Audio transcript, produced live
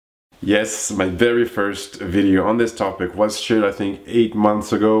Yes, my very first video on this topic was shared I think 8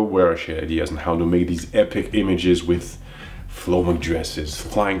 months ago, where I shared ideas on how to make these epic images with flowing dresses,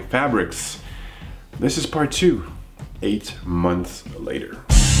 flying fabrics. This is part 2, 8 months later.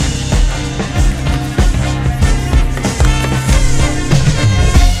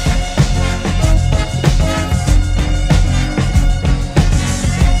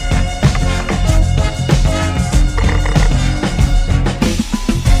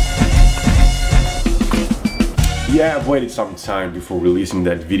 Yeah, I've waited some time before releasing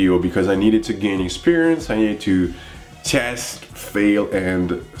that video because I needed to gain experience, I needed to test, fail,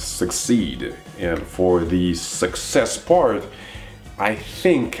 and succeed. And for the success part, I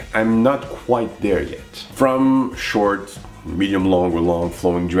think I'm not quite there yet. From short, medium long, or long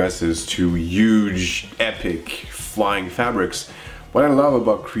flowing dresses to huge, epic flying fabrics, what I love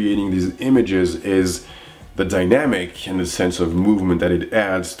about creating these images is the dynamic and the sense of movement that it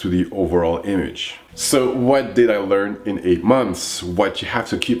adds to the overall image. So what did I learn in 8 months? What you have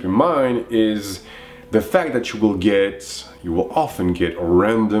to keep in mind is the fact that you will often get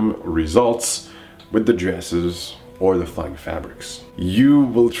random results with the dresses or the flying fabrics. You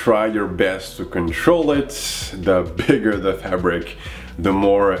will try your best to control it. The bigger the fabric, the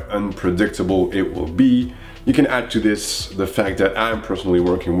more unpredictable it will be. You can add to this the fact that I'm personally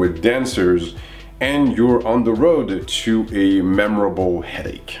working with dancers and you're on the road to a memorable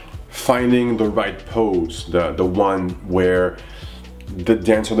headache. Finding the right pose, the one where the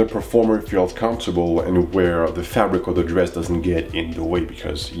dancer, the performer feels comfortable and where the fabric or the dress doesn't get in the way,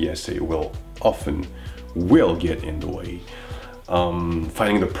 because yes, it often will get in the way.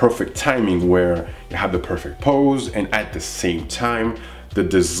 Finding the perfect timing where you have the perfect pose and at the same time the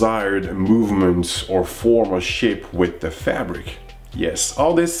desired movement or form or shape with the fabric. Yes,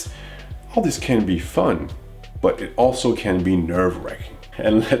 all this can be fun, but it also can be nerve-wracking.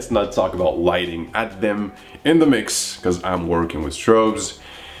 And let's not talk about lighting. Add them in the mix, because I'm working with strobes.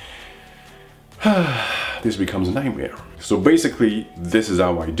 This becomes a nightmare. So basically, this is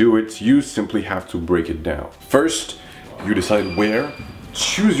how I do it. You simply have to break it down. First, you decide where,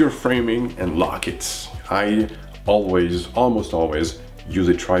 choose your framing, and lock it. I almost always, use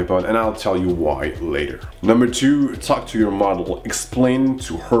a tripod, and I'll tell you why later. Number 2, talk to your model. Explain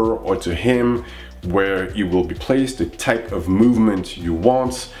to her or to him where it will be placed, the type of movement you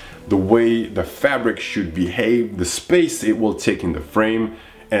want, the way the fabric should behave, the space it will take in the frame,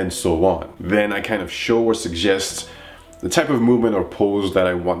 and so on. Then I kind of show or suggest the type of movement or pose that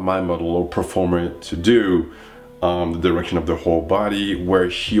I want my model or performer to do, the direction of the whole body,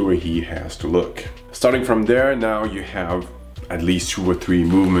 where she or he has to look. Starting from there, now you have at least 2 or 3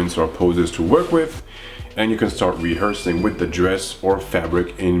 movements or poses to work with, and you can start rehearsing with the dress or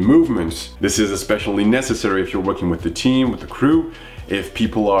fabric in movements. This is especially necessary if you're working with the team, with the crew. If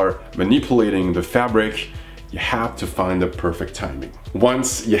people are manipulating the fabric, you have to find the perfect timing.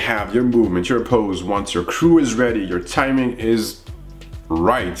 Once you have your movement, your pose, once your crew is ready, your timing is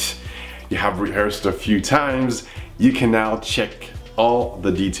right, you have rehearsed a few times, you can now check all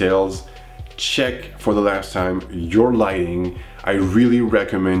the details. Check for the last time your lighting. I really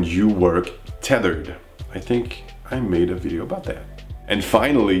recommend you work tethered. I think I made a video about that. And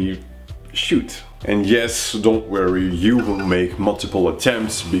finally, shoot. And yes, don't worry, you will make multiple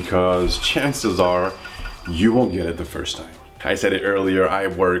attempts because chances are you won't get it the first time. I said it earlier, I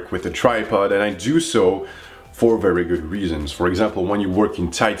work with a tripod and I do so for very good reasons. For example, when you work in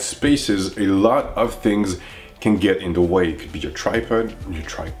tight spaces, a lot of things can get in the way. It could be your tripod,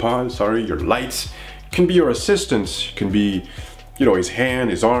 your lights, it can be your assistants, it can be, you know, his hand,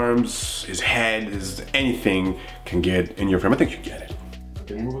 his arms, his head, anything can get in your frame. I think you get it.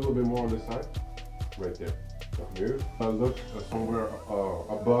 Can you move a little bit more on this side? Right there. Move. Look somewhere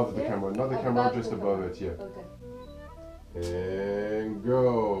above the camera, not the camera, just above it, yeah. Okay. And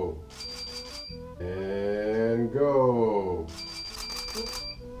go. And go.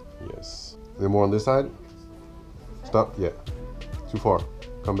 Yes. A little more on this side. Stop, yeah. Too far.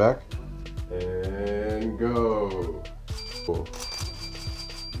 Come back. And go. Cool.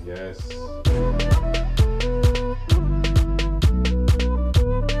 Yes.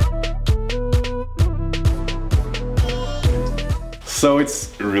 So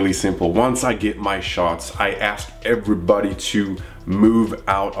it's really simple. Once I get my shots, I ask everybody to move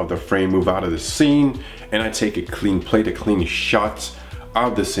out of the frame, move out of the scene, and I take a clean plate, a clean shot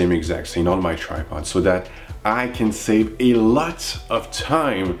of the same exact scene on my tripod so that I can save a lot of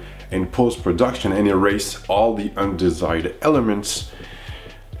time in post-production and erase all the undesired elements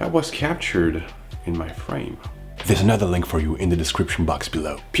that was captured in my frame. There's another link for you in the description box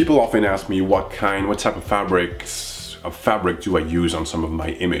below. People often ask me what type of fabrics of fabric do I use on some of my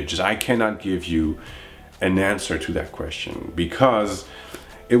images? I cannot give you an answer to that question because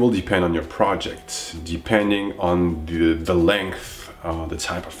it will depend on your project, depending on the length, the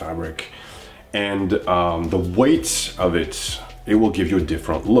type of fabric, and the weight of it. It will give you a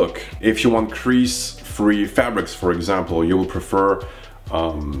different look. If you want crease-free fabrics, for example, you will prefer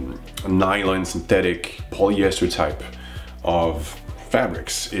nylon, synthetic, polyester type of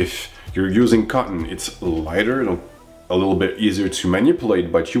fabrics. If you're using cotton, it's lighter, a little bit easier to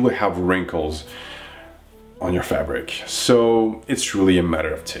manipulate, but you will have wrinkles on your fabric. So it's really a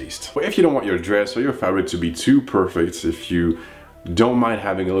matter of taste. But if you don't want your dress or your fabric to be too perfect, if you don't mind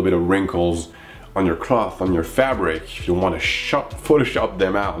having a little bit of wrinkles on your cloth, on your fabric, if you want to Photoshop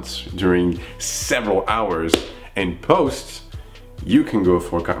them out during several hours in post, you can go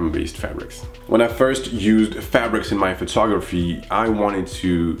for cotton-based fabrics. When I first used fabrics in my photography, I wanted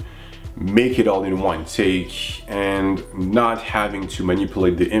to make it all in one take and not having to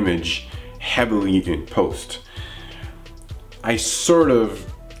manipulate the image heavily in post. I sort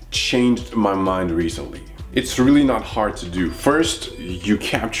of changed my mind recently. It's really not hard to do. First, you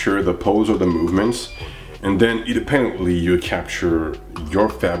capture the pose or the movements, and then independently you capture your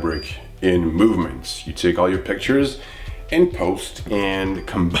fabric in movements. You take all your pictures in post and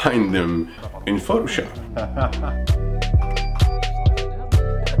combine them in Photoshop.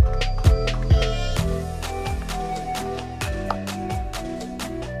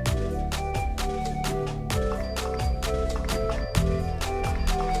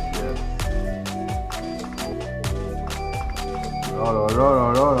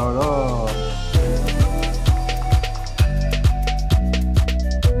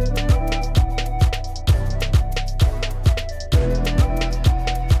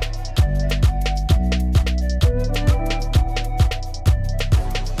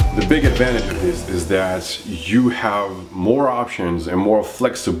 The big advantage of this is that you have more options and more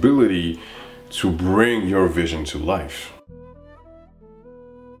flexibility to bring your vision to life.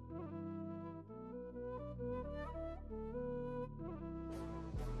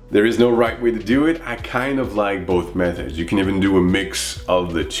 There is no right way to do it. I kind of like both methods. You can even do a mix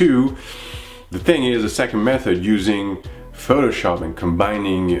of the two. The thing is, the second method, using Photoshop and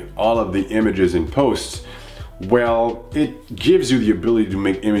combining all of the images in post, well, it gives you the ability to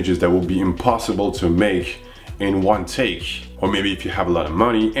make images that will be impossible to make in one take, or maybe if you have a lot of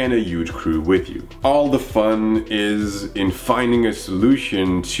money and a huge crew with you. All the fun is in finding a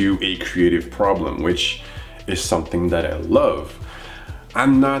solution to a creative problem, which is something that I love.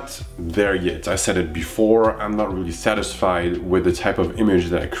 I'm not there yet. I said it before, I'm not really satisfied with the type of image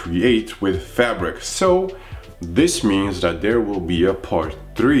that I create with fabric. So this means that there will be a part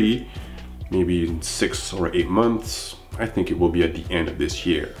 3, maybe in 6 or 8 months. I think it will be at the end of this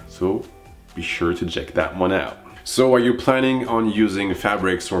year. So be sure to check that one out. So are you planning on using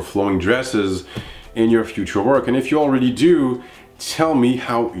fabrics or flowing dresses in your future work? And if you already do, tell me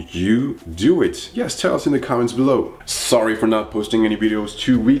how you do it. Yes, tell us in the comments below. Sorry for not posting any videos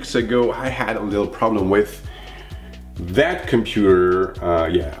 2 weeks ago. I had a little problem with that computer.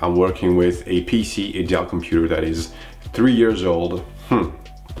 Yeah, I'm working with a PC, a Dell computer that is 3 years old.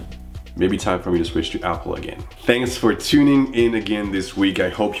 Maybe time for me to switch to Apple again. Thanks for tuning in again this week. I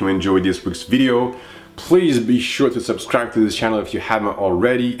hope you enjoyed this week's video. Please be sure to subscribe to this channel if you haven't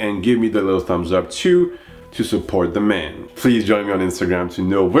already, and give me the little thumbs up too, to support the man. Please join me on Instagram to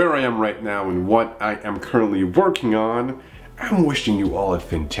know where I am right now and what I am currently working on. I'm wishing you all a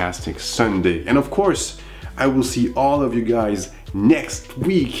fantastic Sunday. And of course, I will see all of you guys next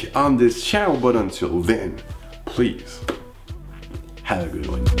week on this channel. But until then, please have a good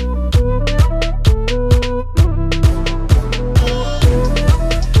one.